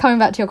probably coming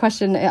back to your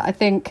question, I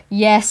think,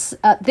 yes,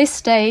 at this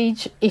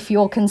stage, if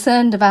you're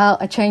concerned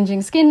about a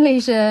changing skin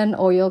lesion,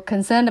 or you're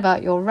concerned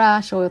about your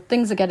rash, or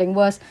things are getting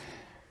worse,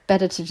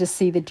 better to just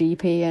see the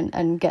GP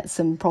and get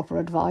some proper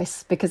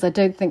advice, because I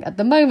don't think at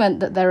the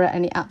moment that there are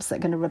any apps that are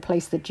going to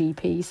replace the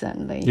GP,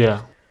 certainly.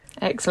 Yeah.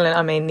 Excellent.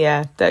 I mean,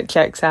 yeah, that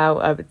checks out.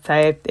 I would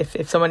say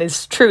if someone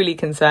is truly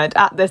concerned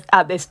at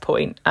this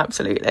point,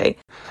 absolutely.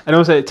 And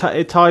also,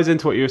 it ties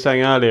into what you were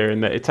saying earlier,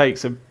 in that it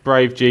takes a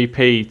brave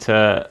GP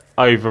to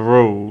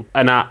overrule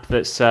an app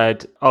that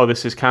said, "Oh,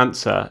 this is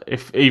cancer."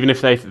 Even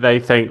if they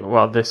think,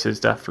 "Well, this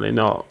is definitely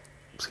not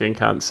skin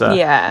cancer."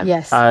 Yeah.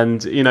 Yes. And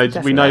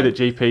Definitely. we know that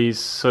GPs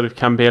sort of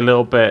can be a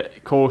little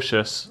bit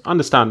cautious,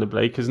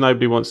 understandably, because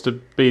nobody wants to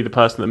be the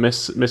person that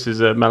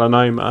misses a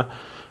melanoma.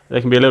 They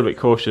can be a little bit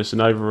cautious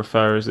and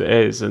over-refer as it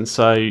is. And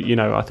so,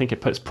 I think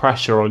it puts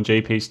pressure on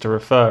GPs to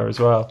refer as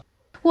well.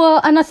 Well,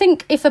 and I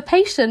think if a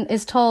patient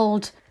is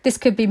told this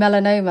could be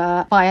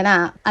melanoma by an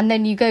app, and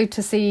then you go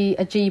to see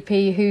a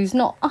GP who's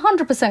not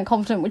 100%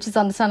 confident, which is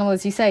understandable,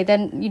 as you say,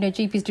 then,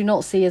 GPs do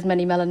not see as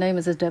many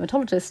melanomas as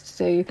dermatologists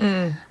do.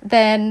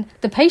 Then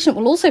the patient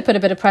will also put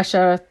a bit of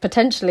pressure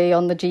potentially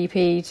on the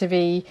GP to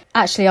be,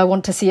 actually, I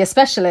want to see a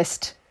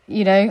specialist.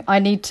 I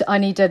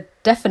need a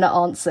definite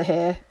answer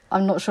here.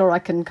 I'm not sure I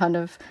can kind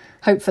of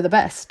hope for the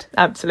best.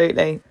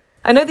 Absolutely.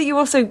 I know that you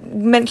also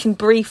mentioned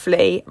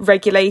briefly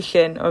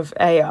regulation of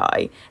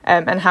AI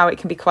and how it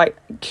can be quite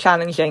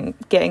challenging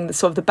getting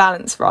the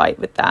balance right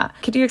with that.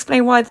 Could you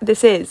explain why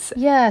this is?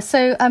 Yeah,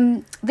 so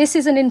this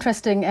is an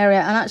interesting area,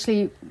 and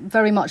actually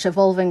very much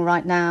evolving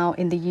right now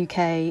in the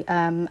UK.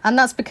 And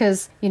that's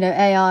because,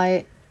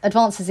 AI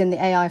advances in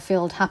the AI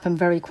field happen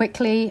very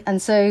quickly. And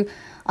so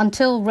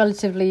until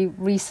relatively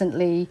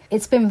recently,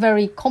 it's been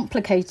very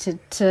complicated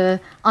to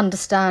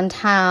understand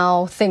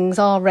how things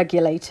are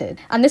regulated.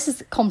 And this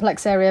is a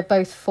complex area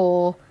both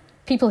for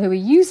people who are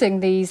using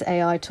these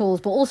AI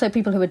tools, but also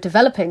people who are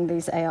developing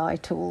these AI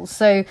tools.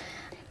 So,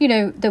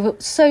 there were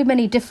so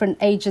many different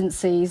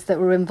agencies that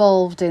were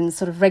involved in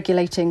sort of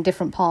regulating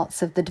different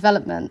parts of the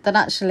development that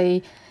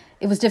actually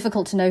it was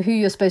difficult to know who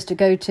you're supposed to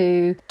go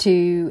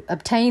to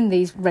obtain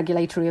these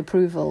regulatory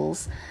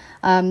approvals.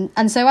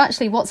 And so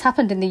actually what's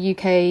happened in the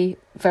UK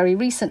very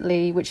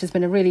recently, which has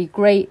been a really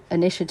great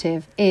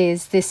initiative,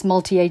 is this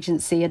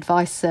multi-agency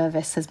advice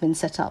service has been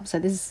set up. So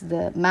this is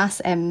the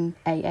MAAS,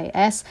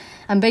 MAAS,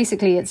 and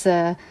basically it's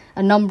a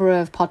number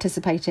of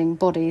participating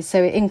bodies.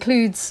 So it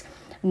includes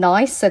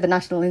NICE, so the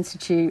National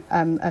Institute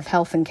of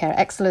Health and Care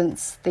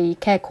Excellence, the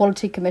Care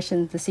Quality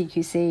Commission, the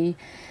CQC,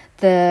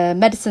 the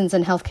Medicines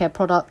and Healthcare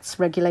Products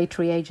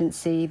Regulatory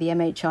Agency, the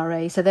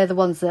MHRA. So they're the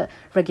ones that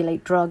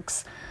regulate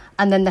drugs.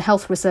 And then the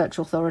Health Research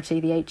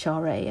Authority, the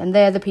HRA, and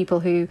they're the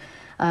people who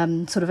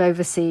sort of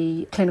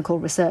oversee clinical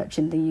research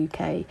in the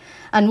UK.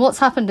 And what's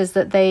happened is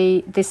that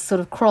this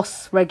sort of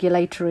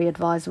cross-regulatory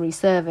advisory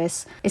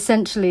service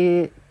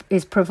essentially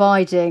is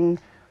providing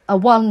a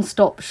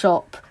one-stop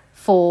shop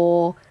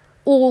for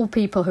all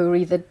people who are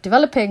either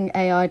developing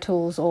AI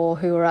tools or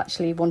who are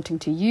actually wanting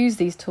to use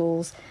these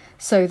tools,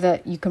 so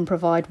that you can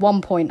provide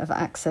one point of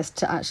access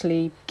to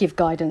actually give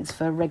guidance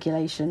for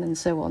regulation and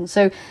so on.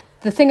 So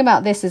the thing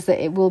about this is that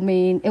it will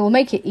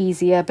make it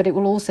easier, but it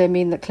will also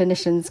mean that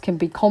clinicians can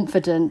be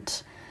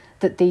confident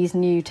that these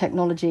new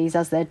technologies,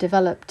 as they're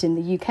developed in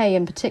the UK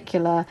in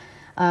particular,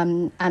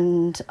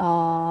 and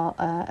are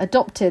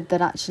adopted,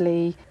 that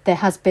actually there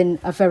has been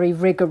a very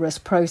rigorous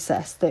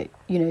process, that,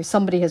 you know,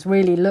 somebody has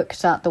really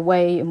looked at the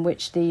way in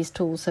which these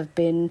tools have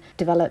been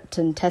developed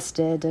and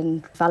tested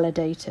and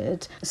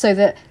validated, so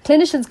that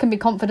clinicians can be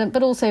confident,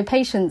 but also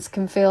patients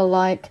can feel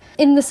like,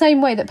 in the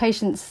same way that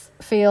patients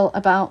feel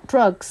about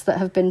drugs that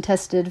have been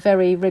tested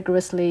very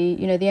rigorously,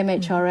 you know, the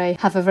MHRA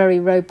have a very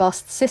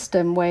robust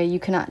system where you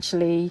can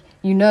actually,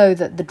 you know,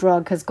 that the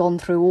drug has gone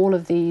through all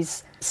of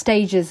these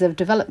stages of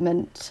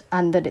development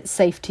and that it's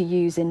safe to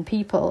use in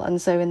people.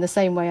 And so in the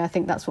same way, I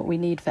think that's what we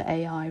need for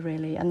AI,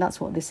 really, and that's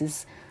what this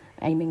is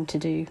aiming to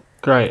do.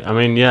 Great. I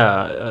mean,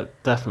 yeah,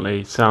 it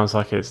definitely sounds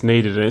like it's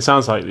needed, and it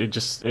sounds like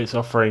it's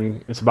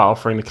about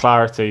offering the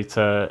clarity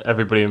to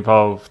everybody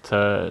involved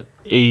to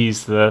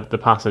ease the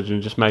passage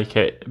and just make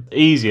it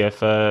easier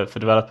for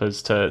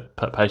developers to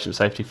put patient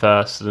safety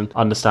first and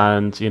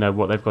understand, you know,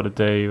 what they've got to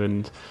do.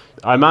 And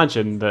I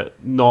imagine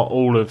that not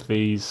all of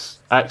these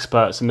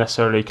experts are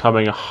necessarily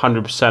coming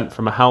 100%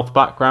 from a health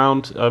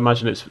background. I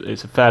imagine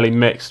it's a fairly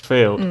mixed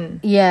field.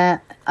 Yeah,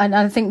 and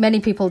I think many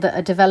people that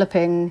are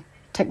developing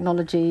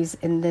technologies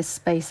in this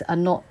space are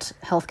not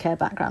healthcare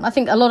background. I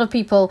think a lot of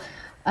people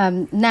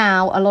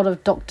now, a lot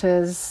of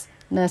doctors,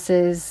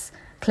 nurses,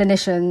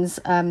 clinicians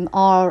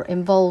are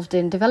involved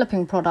in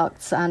developing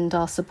products and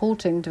are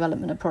supporting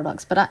development of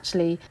products. But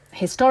actually,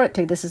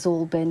 historically, this has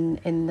all been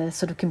in the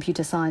sort of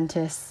computer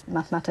scientists,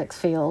 mathematics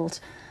field,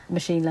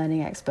 machine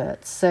learning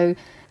experts. So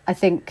I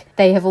think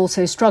they have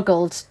also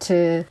struggled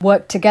to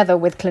work together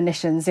with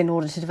clinicians in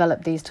order to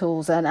develop these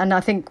tools. And I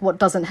think what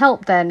doesn't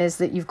help then is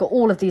that you've got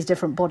all of these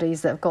different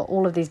bodies that have got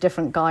all of these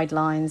different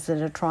guidelines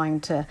that are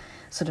trying to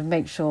sort of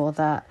make sure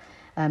that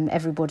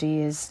everybody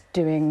is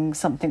doing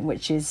something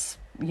which is,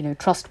 you know,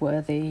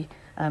 trustworthy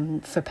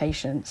for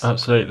patients.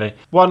 Absolutely.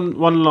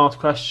 One last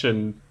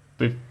question.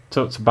 We've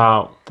talked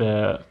about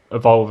the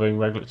evolving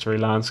regulatory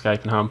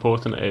landscape and how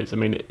important it is. I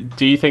mean,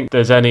 do you think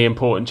there's any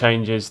important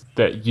changes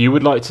that you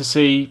would like to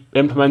see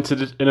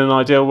implemented in an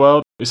ideal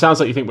world? It sounds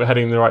like you think we're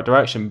heading in the right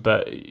direction,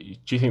 but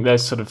do you think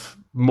there's sort of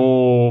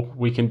more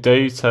we can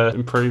do to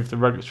improve the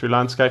regulatory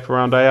landscape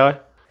around AI?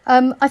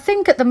 I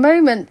think at the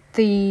moment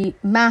the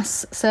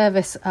Mass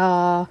Service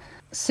are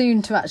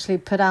soon to actually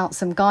put out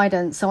some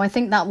guidance. So I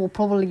think that will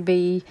probably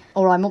be,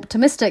 or I'm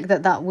optimistic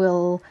that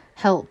will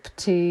help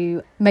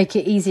to make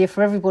it easier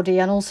for everybody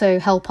and also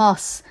help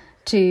us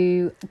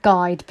to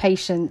guide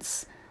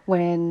patients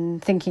when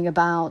thinking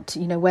about,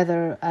 you know,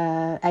 whether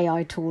an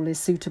AI tool is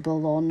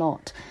suitable or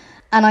not.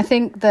 And I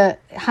think that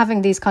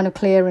having these kind of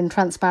clear and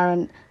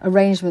transparent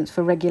arrangements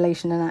for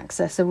regulation and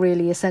access are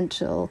really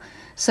essential.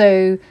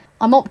 So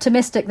I'm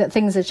optimistic that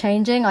things are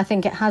changing. I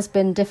think it has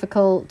been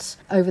difficult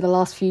over the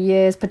last few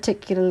years,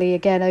 particularly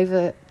again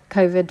over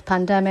COVID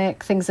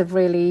pandemic. Things have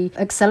really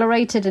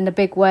accelerated in a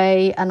big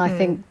way. And I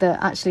think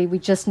that actually we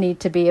just need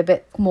to be a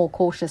bit more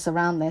cautious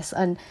around this.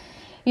 And,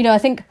 you know, I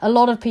think a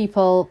lot of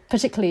people,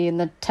 particularly in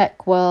the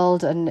tech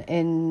world and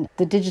in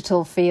the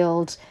digital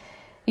field,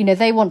 you know,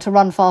 they want to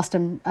run fast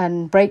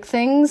and break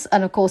things.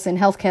 And of course, in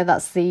healthcare,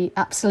 that's the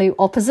absolute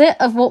opposite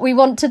of what we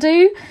want to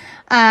do.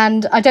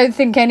 And I don't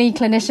think any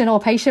clinician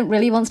or patient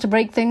really wants to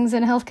break things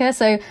in healthcare.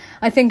 So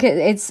I think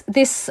it's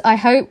this, I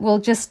hope, will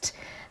just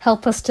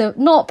help us to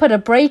not put a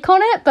brake on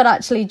it, but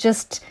actually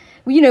just,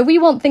 you know, we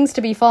want things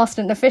to be fast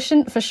and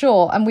efficient for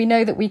sure. And we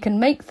know that we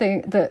can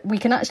that we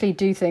can actually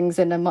do things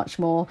in a much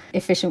more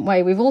efficient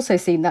way. We've also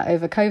seen that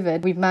over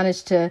COVID. We've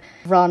managed to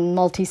run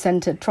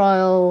multi-centered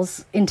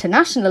trials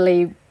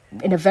internationally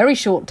in a very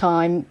short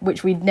time,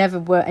 which we never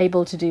were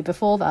able to do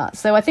before that.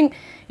 So I think,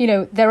 you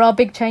know, there are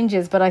big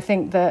changes, but I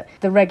think that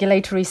the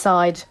regulatory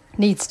side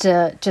needs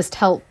to just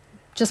help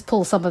just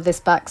pull some of this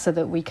back so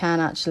that we can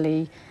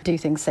actually do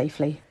things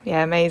safely.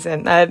 Yeah,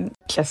 amazing.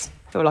 Just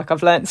feel like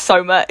I've learned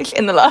so much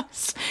in the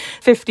last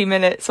 50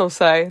 minutes or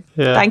so.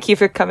 Yeah. Thank you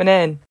for coming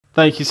in.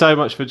 Thank you so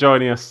much for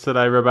joining us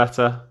today,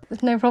 Roberta.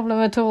 No problem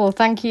at all.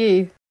 Thank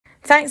you.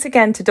 Thanks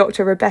again to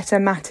Dr. Roberta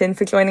Mattin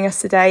for joining us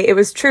today. It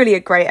was truly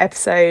a great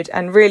episode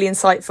and really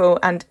insightful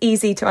and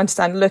easy to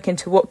understand look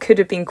into what could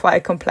have been quite a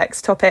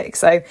complex topic.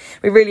 So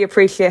we really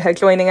appreciate her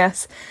joining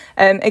us.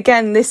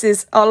 Again, this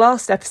is our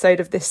last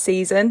episode of this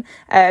season,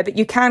 but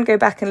you can go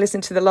back and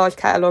listen to the large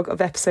catalogue of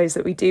episodes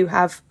that we do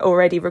have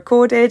already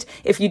recorded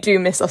if you do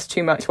miss us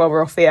too much while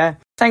we're off the air.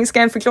 Thanks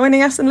again for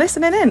joining us and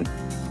listening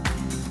in.